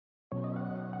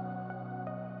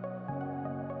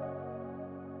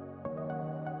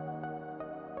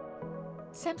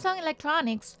Samsung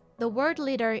Electronics, the world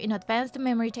leader in advanced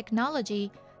memory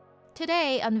technology,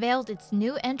 today unveiled its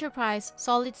new enterprise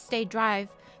solid-state drive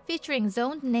featuring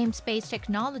zoned namespace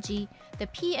technology, the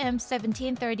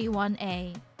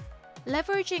PM1731A.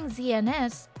 Leveraging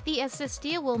ZNS, the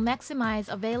SSD will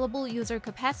maximize available user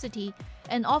capacity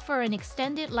and offer an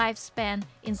extended lifespan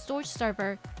in storage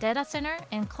server, data center,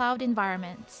 and cloud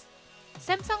environments.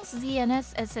 Samsung's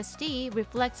ZNS SSD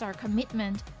reflects our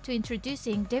commitment to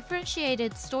introducing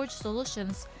differentiated storage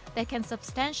solutions that can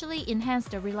substantially enhance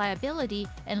the reliability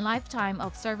and lifetime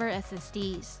of server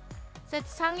SSDs, said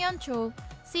Sang-yeon Cho,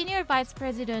 Senior Vice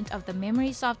President of the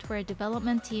Memory Software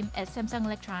Development Team at Samsung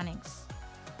Electronics.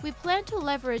 We plan to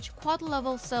leverage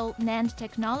quad-level cell NAND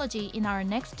technology in our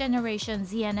next-generation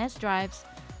ZNS drives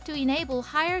to enable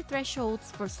higher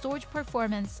thresholds for storage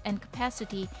performance and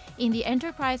capacity in the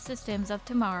enterprise systems of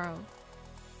tomorrow.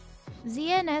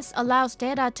 ZNS allows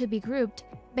data to be grouped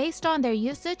based on their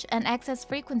usage and access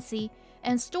frequency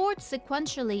and stored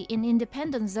sequentially in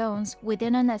independent zones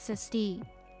within an SSD.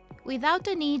 Without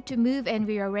the need to move and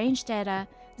rearrange data,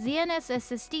 ZNS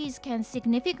SSDs can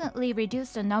significantly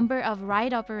reduce the number of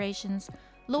write operations,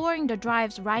 lowering the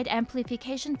drive's write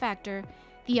amplification factor,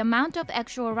 the amount of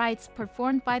actual writes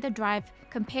performed by the drive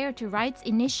compared to writes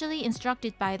initially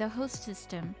instructed by the host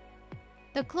system.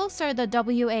 The closer the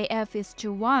WAF is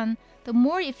to 1, the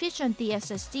more efficient the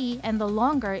SSD and the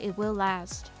longer it will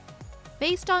last.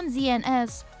 Based on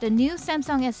ZNS, the new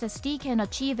Samsung SSD can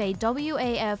achieve a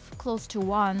WAF close to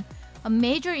 1, a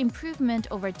major improvement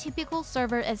over typical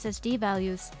server SSD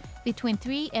values between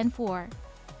 3 and 4.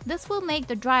 This will make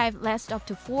the drive last up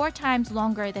to 4 times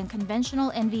longer than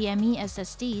conventional NVMe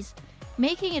SSDs,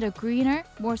 making it a greener,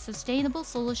 more sustainable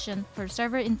solution for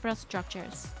server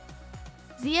infrastructures.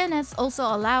 ZNS also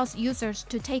allows users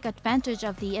to take advantage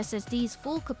of the SSD's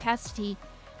full capacity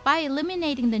by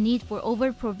eliminating the need for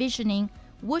over-provisioning,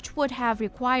 which would have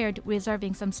required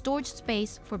reserving some storage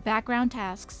space for background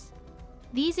tasks.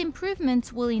 These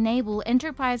improvements will enable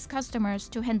enterprise customers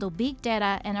to handle big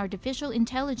data and artificial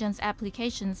intelligence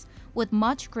applications with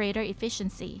much greater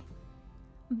efficiency.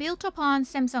 Built upon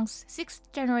Samsung's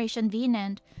 6th-generation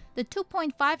VNAND, the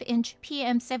 2.5-inch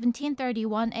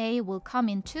PM1731A will come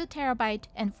in 2 TB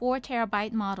and 4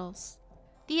 TB models.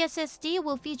 The SSD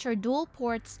will feature dual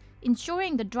ports,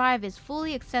 ensuring the drive is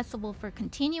fully accessible for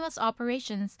continuous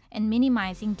operations and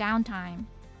minimizing downtime.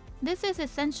 This is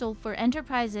essential for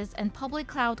enterprises and public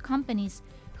cloud companies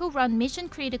who run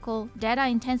mission-critical,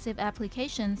 data-intensive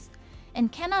applications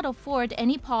and cannot afford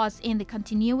any pause in the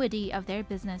continuity of their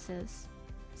businesses.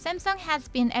 Samsung has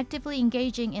been actively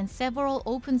engaging in several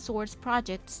open-source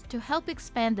projects to help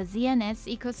expand the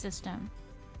ZNS ecosystem.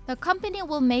 The company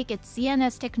will make its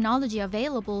ZNS technology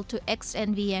available to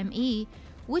XNVMe,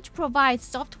 which provides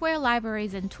software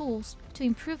libraries and tools to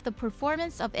improve the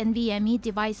performance of NVMe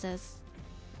devices.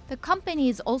 The company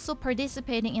is also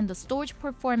participating in the Storage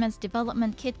Performance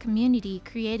Development Kit community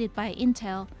created by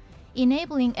Intel,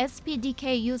 enabling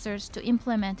SPDK users to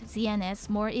implement ZNS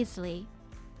more easily.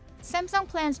 Samsung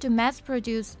plans to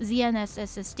mass-produce ZNS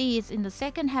SSDs in the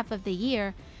second half of the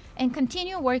year and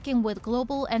continue working with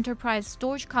global enterprise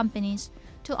storage companies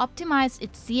to optimize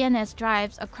its ZNS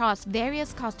drives across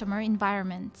various customer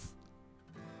environments.